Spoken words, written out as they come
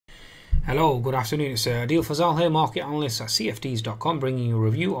Hello, good afternoon. It's Adil Fazal here, market analyst at CFDs.com, bringing you a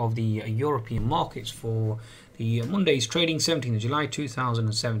review of the European markets for the Monday's trading 17th of July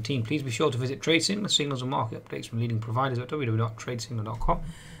 2017. Please be sure to visit TradeSignal, signals and market updates from leading providers at www.tradesignal.com.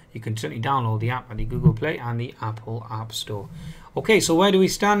 You can certainly download the app at the Google Play and the Apple App Store. Okay, so where do we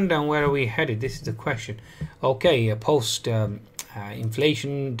stand and where are we headed? This is the question. Okay, post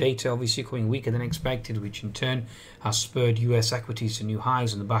inflation data obviously coming weaker than expected, which in turn has spurred US equities to new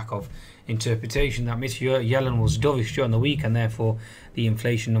highs on the back of interpretation that Ms. Yellen was dovish during the week, and therefore the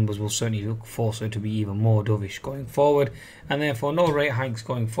inflation numbers will certainly look force her to be even more dovish going forward, and therefore no rate hikes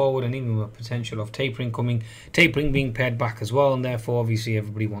going forward, and even with potential of tapering being pared back as well, and therefore obviously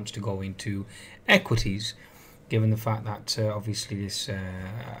everybody wants to go into equities, given the fact that obviously this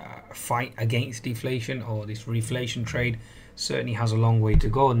fight against deflation or this reflation trade certainly has a long way to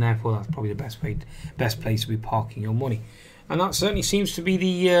go, and therefore that's probably the best place to be parking your money. And that certainly seems to be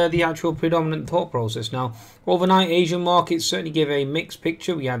the actual predominant thought process. Now, overnight Asian markets certainly give a mixed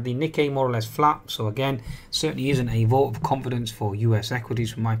picture. We had the Nikkei more or less flat, so again, certainly isn't a vote of confidence for US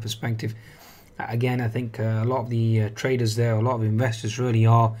equities from my perspective. Again, I think a lot of the traders there, a lot of investors really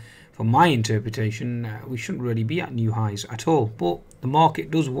are, from my interpretation, we shouldn't really be at new highs at all. But the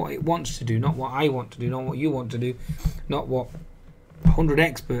market does what it wants to do, not what I want to do, not what you want to do, not what 100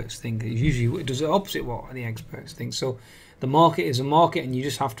 experts think. It does the opposite what the experts think. So the market is a market, and you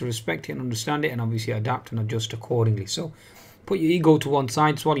just have to respect it and understand it, and obviously adapt and adjust accordingly. So put your ego to one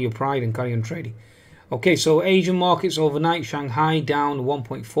side, swallow your pride, and carry on trading. Okay, so Asian markets overnight, Shanghai down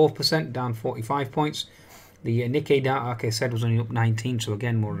 1.4%, down 45 points. The Nikkei data, like I said, was only up 19, so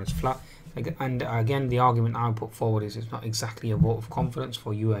again, more or less flat. And again, the argument I put forward is it's not exactly a vote of confidence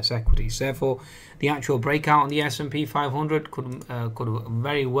for US equities. Therefore, the actual breakout on the S&P 500 could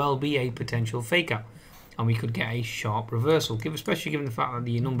very well be a potential fake out, and we could get a sharp reversal, especially given the fact that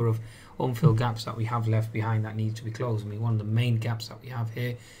the number of unfilled gaps that we have left behind that needs to be closed. I mean, one of the main gaps that we have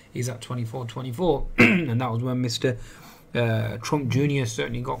here is at 24.24, and that was when Mr. Trump Jr.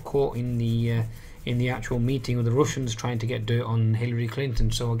 certainly got caught in the actual meeting with the Russians trying to get dirt on Hillary Clinton.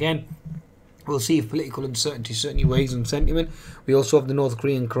 So again, we'll see if political uncertainty certainly weighs on sentiment. We also have the North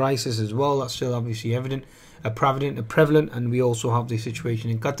Korean crisis as well. That's still obviously prevalent, and we also have the situation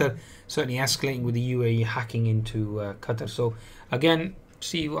in Qatar certainly escalating with the UAE hacking into Qatar. So again,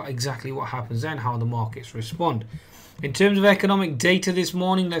 see exactly what happens then, how the markets respond. In terms of economic data this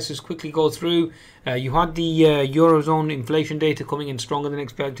morning, let's just quickly go through. You had the Eurozone inflation data coming in stronger than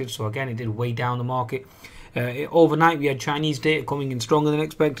expected, so again, it did weigh down the market. Overnight, we had Chinese data coming in stronger than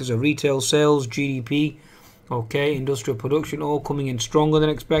expected, so retail sales, GDP, okay, industrial production, all coming in stronger than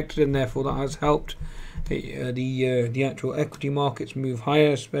expected, and therefore that has helped the actual equity markets move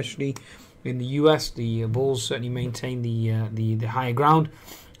higher, especially in the US. The bulls certainly maintain the higher ground.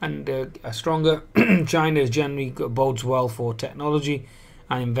 And a stronger China generally bodes well for technology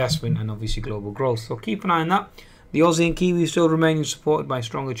and investment, and obviously global growth. So keep an eye on that. The Aussie and Kiwi still remaining supported by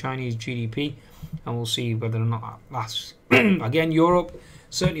stronger Chinese GDP, and we'll see whether or not that lasts. Again, Europe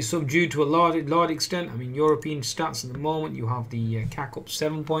certainly subdued to a large extent. I mean, European stats at the moment, you have the CAC up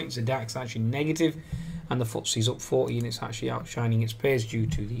 7 points, the DAX actually negative, and the FTSE's up 40, and it's actually outshining its peers due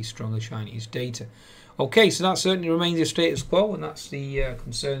to the stronger Chinese data. Okay, so that certainly remains the status quo, and that's the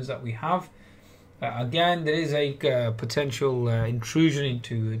concerns that we have. Again, there is a potential intrusion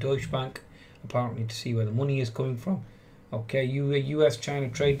into Deutsche Bank, apparently to see where the money is coming from. Okay, US-China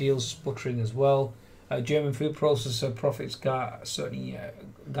trade deals sputtering as well. German food processor profits certainly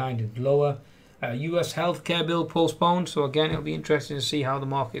guided lower. US healthcare bill postponed, so again, it'll be interesting to see how the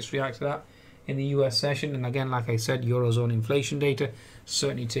markets react to that in the US session. And again, like I said, Eurozone inflation data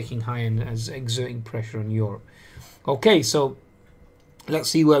certainly ticking high and as exerting pressure on Europe. Okay, so let's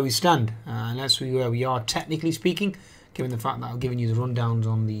see where we stand. Let's see where we are technically speaking, given the fact that I've given you the rundowns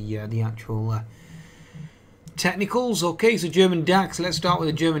on the actual technicals. Okay, so German DAX. Let's start with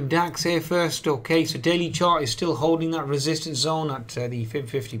the German DAX here first. Okay, so daily chart is still holding that resistance zone at the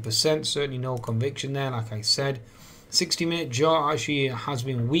 50%. Certainly no conviction there, like I said. 60-minute chart actually has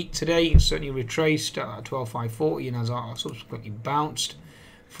been weak today. It's certainly retraced at 12.540 and has subsequently bounced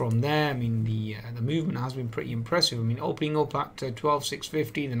from there. I mean, the movement has been pretty impressive. I mean, opening up at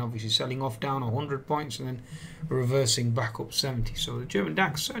 12.650, then obviously selling off down 100 points and then reversing back up 70. So the German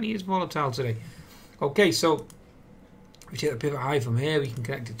DAX certainly is volatile today. Okay, so if we take a pivot high from here, we can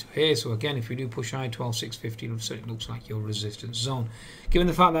connect it to here. So again, if we do push high 12.650, it certainly looks like your resistance zone. Given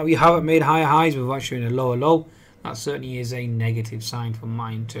the fact that we haven't made higher highs, we're actually in a lower low. That certainly is a negative sign from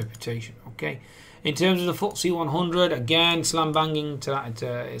my interpretation. Okay, in terms of the FTSE 100, again slam banging to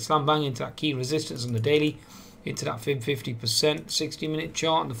that key resistance on the daily into that fib 50%. 60-minute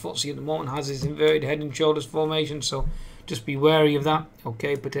chart, and the FTSE at the moment has this inverted head and shoulders formation, so just be wary of that.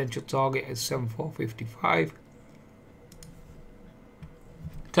 Okay, potential target is 7455.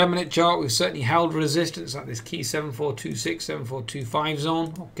 10-minute chart, we've certainly held resistance at this key 7426, 7425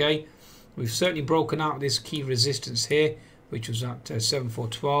 zone. Okay, we've certainly broken out this key resistance here, which was at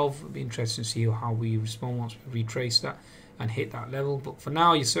 7412. It'll be interesting to see how we respond once we retrace that and hit that level. But for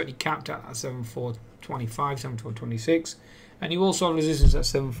now, you're certainly capped at 7425, 7426, and you also have resistance at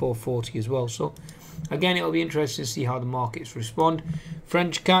 7440 as well. So again, it'll be interesting to see how the markets respond.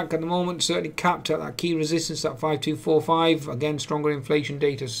 French CAC at the moment certainly capped at that key resistance at 5245. Again, stronger inflation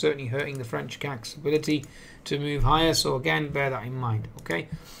data is certainly hurting the French CAC's ability to move higher. So again, bear that in mind. Okay.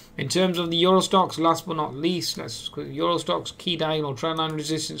 In terms of the Euro stocks, last but not least, let's look at Euro stocks. Key diagonal trendline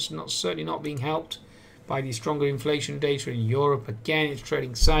resistance certainly not being helped by the stronger inflation data in Europe. Again, it's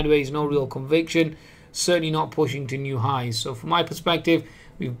trading sideways, no real conviction. Certainly not pushing to new highs. So from my perspective,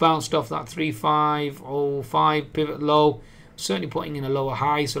 we've bounced off that 3505 pivot low, certainly putting in a lower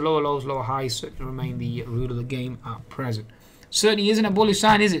high. So lower lows, lower highs certainly remain the rule of the game at present. Certainly isn't a bullish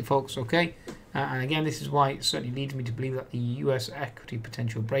sign, is it, folks? Okay. And again, this is why it certainly leads me to believe that the US equity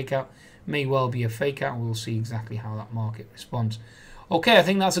potential breakout may well be a fake out, and we'll see exactly how that market responds. Okay, I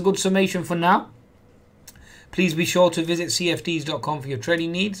think that's a good summation for now. Please be sure to visit cfds.com for your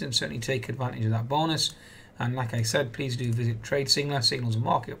trading needs and certainly take advantage of that bonus. And like I said, please do visit Trade Signals and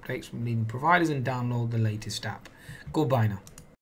market updates from leading providers and download the latest app. Goodbye now.